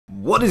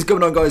What is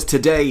going on, guys?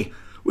 Today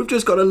we've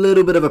just got a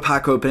little bit of a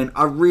pack opening.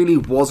 I really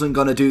wasn't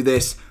going to do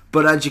this,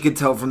 but as you can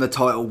tell from the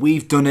title,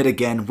 we've done it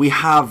again. We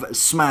have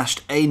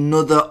smashed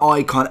another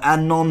icon,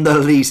 and none the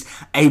least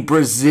a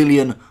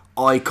Brazilian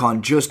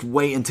icon. Just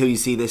wait until you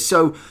see this.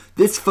 So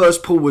this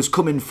first pull was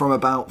coming from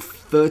about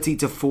 30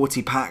 to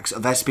 40 packs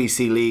of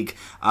SBC League,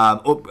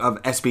 of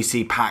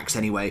SBC packs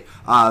anyway,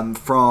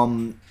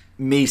 from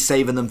me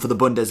saving them for the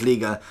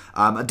Bundesliga.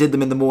 I did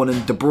them in the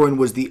morning. De Bruyne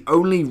was the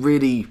only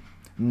really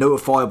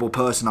notifiable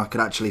person I could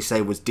actually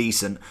say was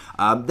decent.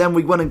 Then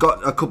we went and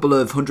got a couple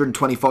of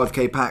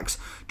 125k packs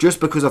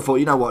just because I thought,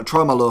 you know what,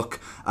 try my luck.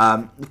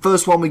 The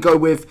first one we go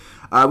with,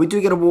 we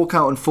do get a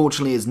walkout.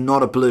 Unfortunately, is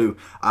not a blue,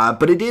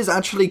 but it is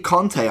actually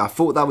Conte. I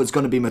thought that was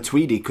going to be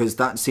Matuidi because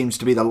that seems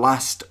to be the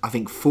last, I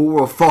think, 4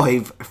 or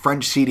 5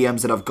 French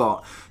CDMs that I've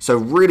got. So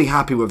really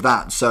happy with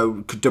that.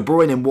 So De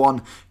Bruyne in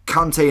one,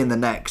 Conte in the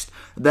next.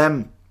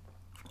 Then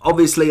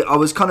obviously, I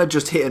was kind of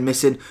just hit and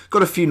missing.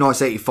 Got a few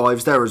nice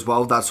 85s there as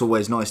well. That's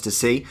always nice to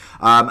see.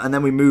 And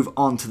then we move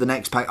on to the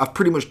next pack. I've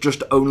pretty much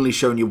just only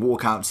shown you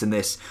walkouts in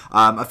this.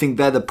 I think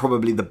they're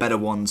probably the better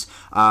ones.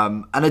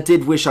 And I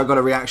did wish I got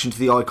a reaction to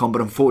the icon,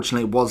 but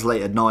unfortunately it was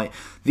late at night.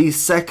 The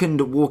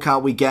second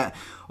walkout we get,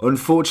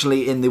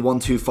 unfortunately, in the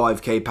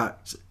 125k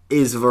packs,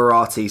 is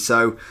Verratti,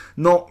 so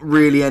not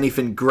really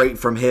anything great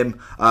from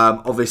him.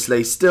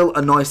 Obviously, still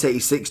a nice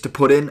 86 to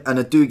put in, and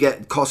I do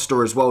get Costa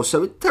as well,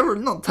 so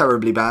not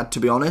terribly bad, to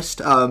be honest.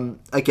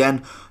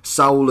 Again,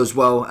 Saul as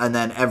well, and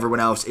then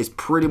everyone else is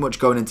pretty much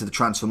going into the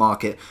transfer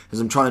market, as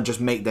I'm trying to just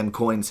make them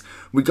coins.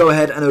 We go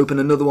ahead and open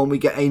another one, we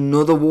get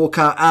another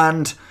walkout,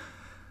 and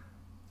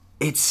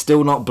it's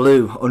still not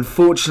blue.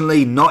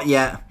 Unfortunately, not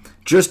yet.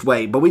 Just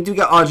wait, but we do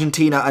get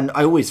Argentina, and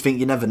I always think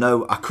you never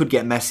know. I could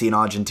get Messi in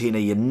Argentina,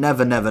 you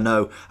never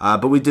know.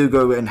 But we do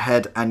go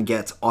ahead and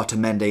get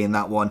Otamendi in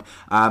that one.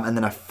 And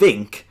then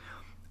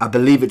I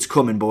believe it's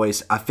coming,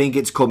 boys. I think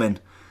it's coming.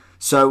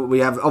 So we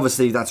have,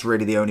 obviously, that's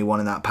really the only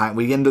one in that pack.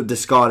 We end up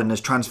discarding, as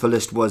transfer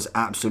list was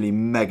absolutely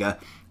mega.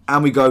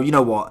 And we go, you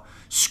know what?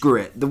 Screw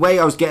it. The way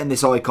I was getting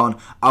this icon,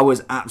 I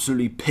was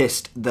absolutely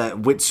pissed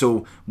that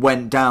Witsel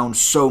went down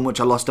so much.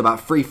 I lost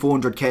about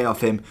 300-400k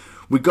off him.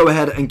 We go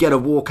ahead and get a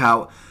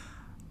walkout,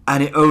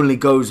 and it only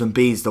goes and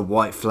bees the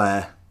white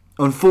flare.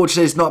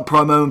 Unfortunately, it's not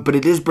promo, but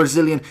it is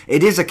Brazilian.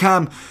 It is a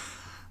cam,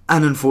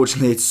 and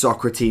unfortunately, it's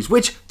Socrates,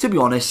 which, to be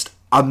honest,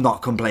 I'm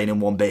not complaining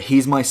one bit.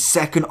 He's my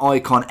second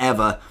icon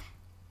ever.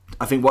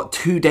 I think,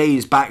 2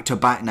 days back to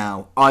back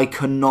now. I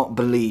cannot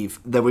believe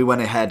that we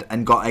went ahead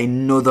and got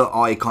another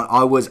icon.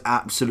 I was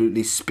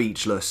absolutely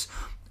speechless.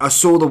 I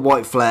saw the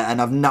white flare,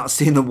 and I've not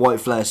seen the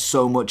white flare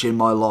so much in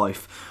my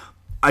life.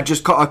 I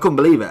couldn't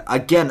believe it.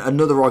 Again,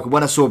 another icon.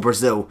 When I saw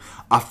Brazil,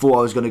 I thought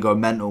I was going to go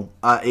mental.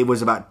 It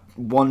was about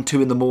 1,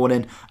 2 in the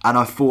morning, and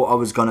I thought I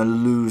was going to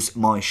lose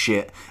my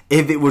shit.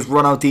 If it was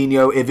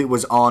Ronaldinho, if it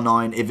was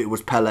R9, if it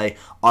was Pele,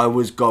 I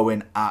was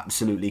going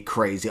absolutely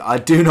crazy. I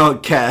do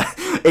not care.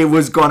 It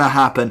was going to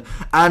happen.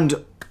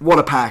 And what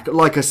a pack.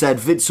 Like I said,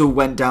 Witsel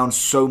went down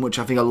so much.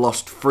 I think I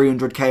lost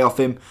 300k off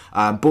him.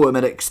 Bought him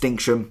at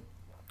Extinction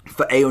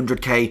for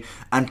 800k,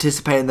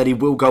 anticipating that he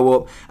will go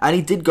up, and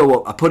he did go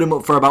up. I put him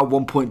up for about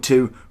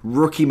 1.2.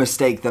 Rookie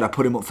mistake that I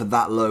put him up for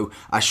that low.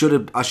 I should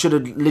have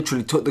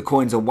literally took the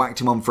coins and whacked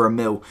him on for a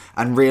mil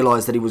and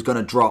realised that he was going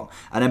to drop.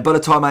 And then by the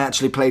time I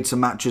actually played some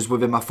matches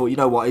with him, I thought, you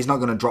know what, he's not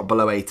going to drop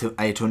below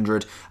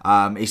 800.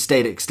 He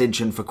stayed at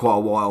Extinction for quite a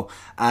while,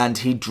 and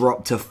he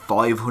dropped to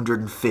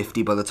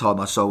 550 by the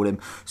time I sold him.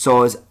 So I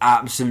was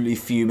absolutely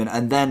fuming.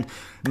 And then,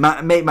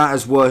 make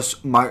matters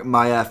worse,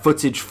 my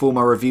footage for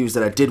my reviews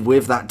that I did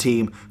with that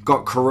team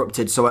got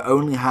corrupted, so I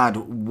only had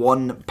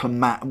one per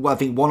match. Well, I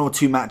think 1 or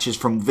 2 matches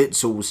from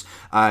Witzel's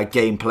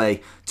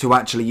gameplay to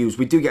actually use.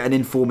 We do get an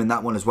inform in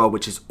that one as well,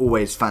 which is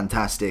always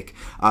fantastic.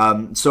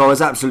 So I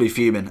was absolutely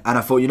fuming, and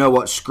I thought, you know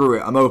what, screw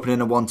it. I'm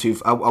opening a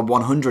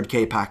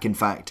 100k pack, in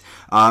fact,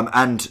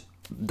 and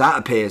that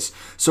appears.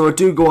 So I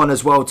do go on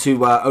as well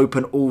to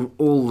open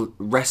all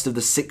rest of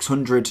the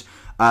 600.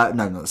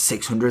 No, not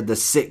 600, the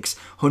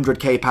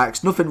 600k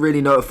packs. Nothing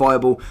really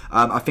notifiable.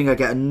 I think I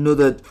get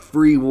another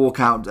 4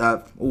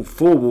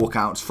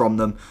 walkouts from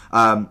them.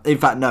 In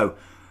fact, no.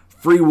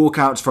 3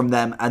 walkouts from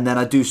them, and then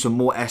I do some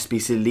more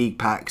SBC League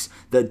packs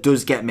that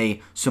does get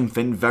me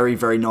something very,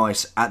 very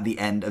nice at the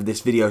end of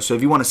this video. So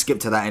if you want to skip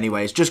to that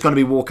anyway, it's just going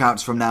to be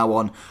walkouts from now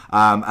on,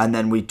 and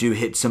then we do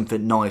hit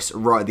something nice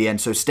right at the end.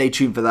 So stay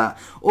tuned for that.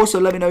 Also,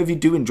 let me know if you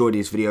do enjoy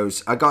these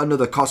videos. I got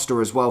another Costa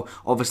as well.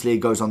 Obviously, it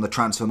goes on the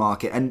transfer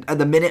market, and at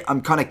the minute,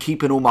 I'm kind of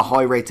keeping all my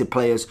high-rated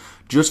players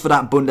just for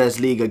that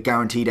Bundesliga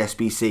guaranteed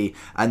SBC,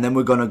 and then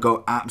we're going to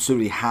go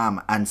absolutely ham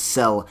and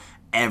sell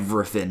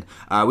everything.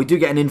 We do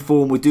get an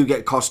inform, we do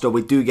get Costa,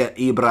 we do get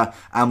Ibra,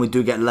 and we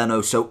do get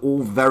Leno, so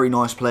all very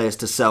nice players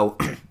to sell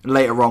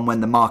later on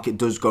when the market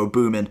does go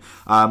booming.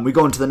 We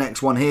go on to the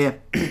next one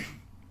here.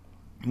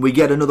 We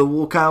get another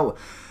walkout,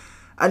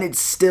 and it's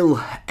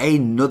still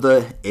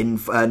another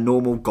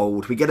normal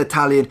gold. We get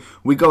Italian,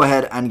 we go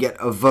ahead and get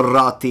a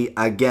Verratti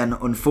again.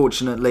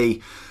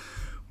 Unfortunately,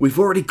 We've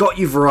already got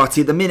you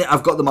Verratti. At the minute,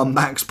 I've got them on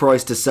max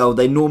price to sell.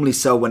 They normally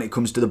sell when it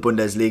comes to the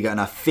Bundesliga,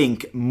 and I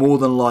think more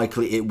than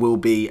likely it will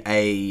be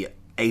a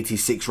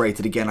 86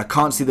 rated again. I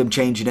can't see them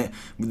changing it.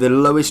 The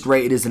lowest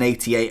rated is an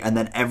 88, and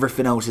then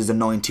everything else is a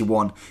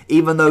 91.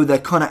 Even though they're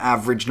kind of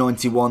average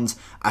 91s,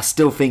 I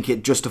still think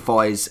it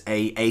justifies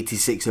a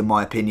 86 in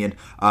my opinion.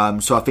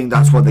 So I think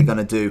that's what they're going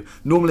to do.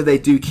 Normally they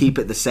do keep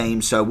it the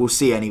same, so we'll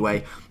see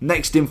anyway.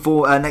 Next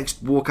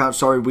walkout,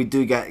 sorry, we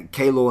do get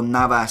Keylor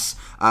Navas.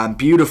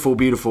 Beautiful,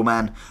 beautiful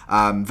man.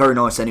 Very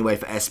nice anyway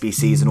for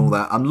SBCs and all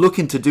that. I'm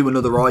looking to do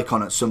another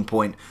icon at some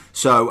point,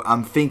 so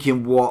I'm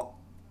thinking what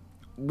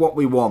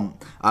we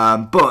want,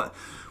 but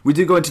we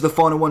do go into the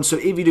final one. So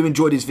if you do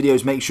enjoy these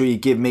videos, make sure you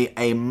give me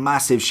a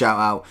massive shout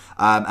out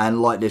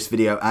and like this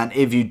video. And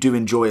if you do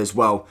enjoy as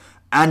well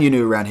and you're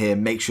new around here,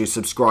 make sure you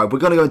subscribe. We're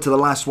going to go into the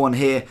last one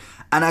here,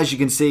 and as you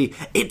can see,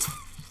 it's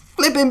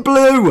flipping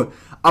blue.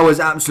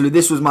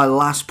 This was my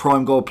last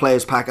Prime Gold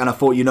Players Pack, and I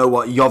thought, you know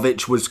what,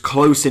 Joivc was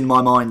close in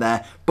my mind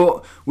there,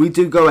 but we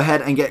do go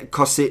ahead and get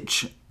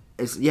Kostic.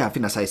 Yeah, I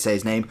think that's how you say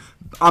his name.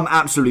 I'm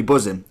absolutely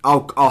buzzing.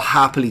 I'll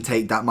happily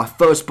take that. My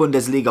first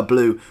Bundesliga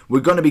blue. We're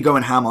going to be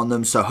going ham on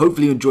them, so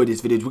hopefully you enjoyed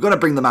these videos. We're going to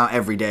bring them out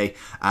every day,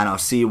 and I'll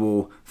see you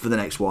all for the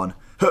next one.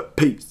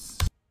 Peace.